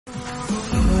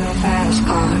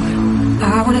car.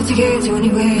 I wanted to get to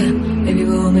anywhere. Maybe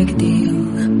we'll make a deal.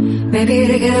 Maybe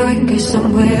together we can get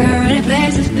somewhere. Any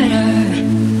place is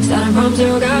better. Starting from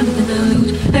zero, got nothing to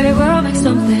lose. Maybe we'll make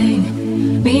something.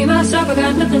 Me, myself, I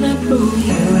got nothing to prove.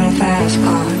 You got a fast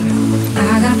car.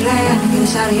 I got a plan to get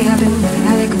us out of here. I've been working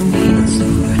at a convenience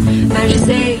store. Managed to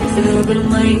save a little bit of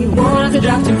money. Won't have to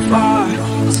drive too far.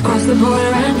 Let's cross the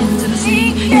border and into the sea.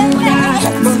 You and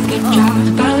I both get jobs.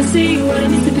 Finally see what it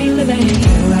means to be living.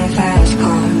 You got a fast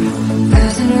car.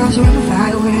 Fast enough so we can fly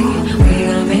away. We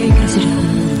gotta make a decision.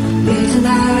 Live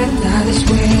tonight, live die this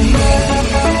way.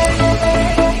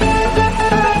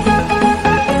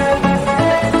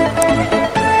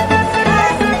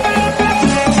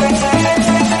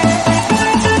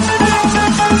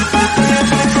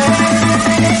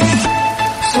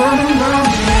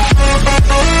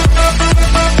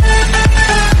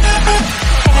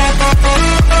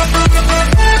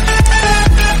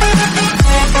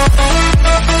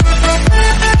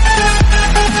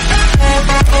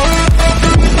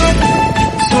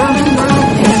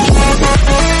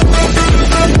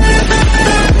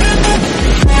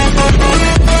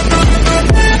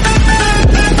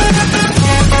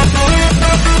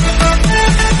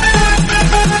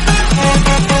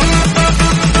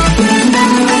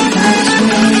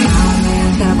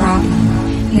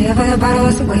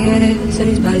 Said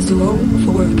his body's too old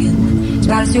for working. His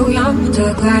body's too young to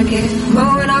look like it.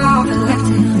 Mowing off and left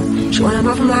him. Showing him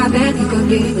off from life that he could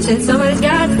give. But said somebody's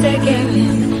got to take care of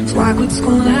him. So I quit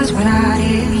school, that's what I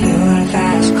did. You got a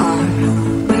fast car.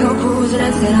 We go cruising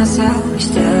and set ourselves. We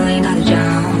still ain't got a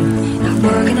job. Not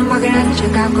working the market at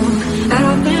Chicago. I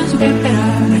don't think to get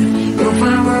better. You'll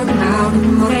find working out in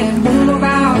the morning. We'll move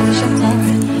out of the shelter.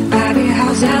 Buy a big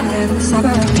house and live in the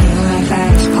suburbs. You got a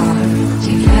fast car.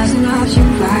 Fast enough, you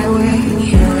can fly away.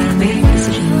 You don't gotta make a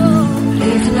decision.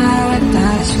 Live tonight, let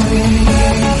die this way.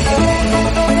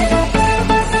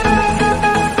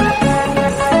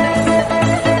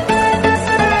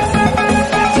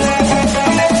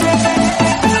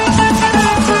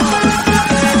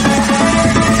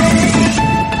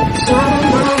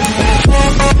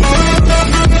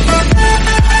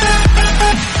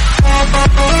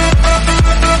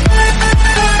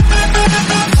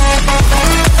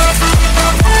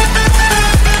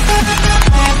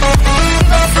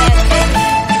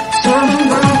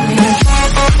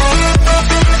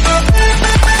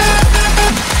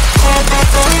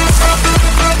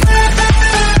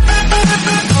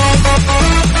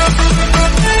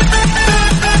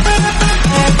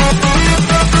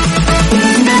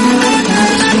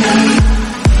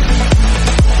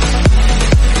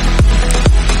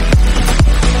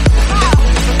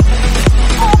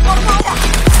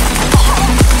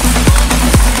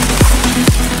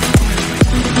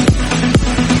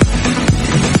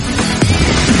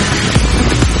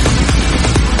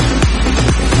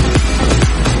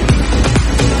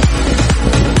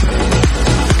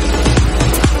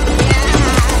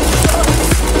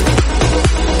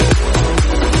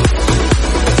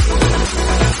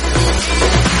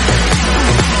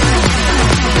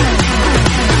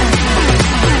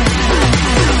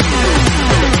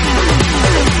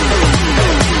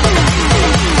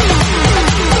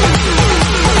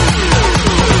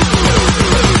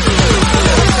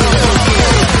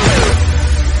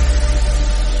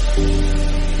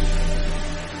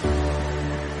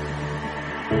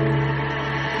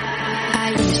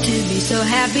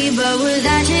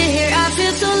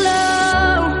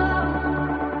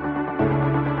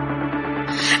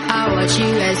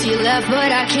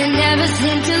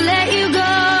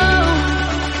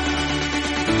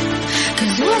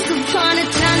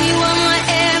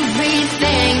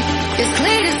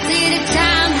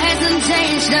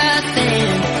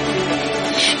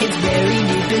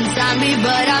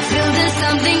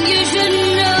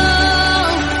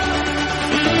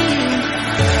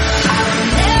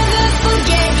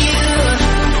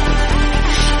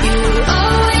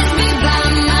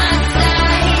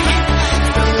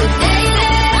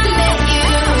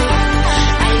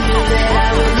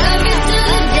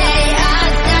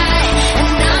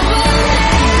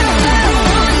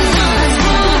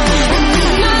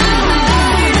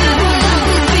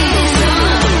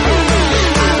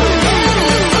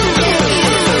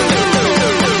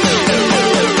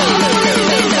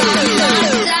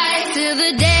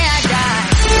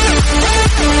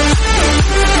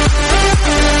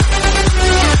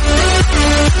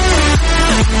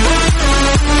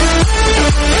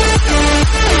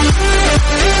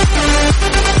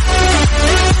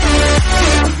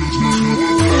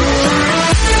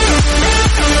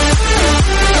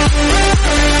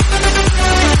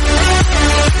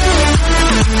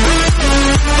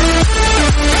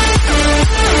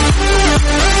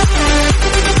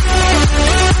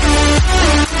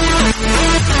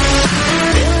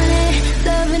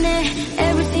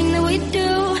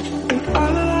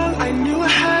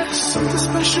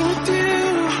 connection with you.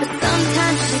 But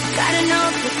sometimes you gotta know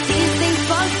that these things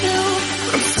fall through.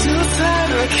 I'm still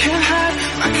tired, I can't hide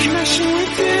my connection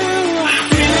with you.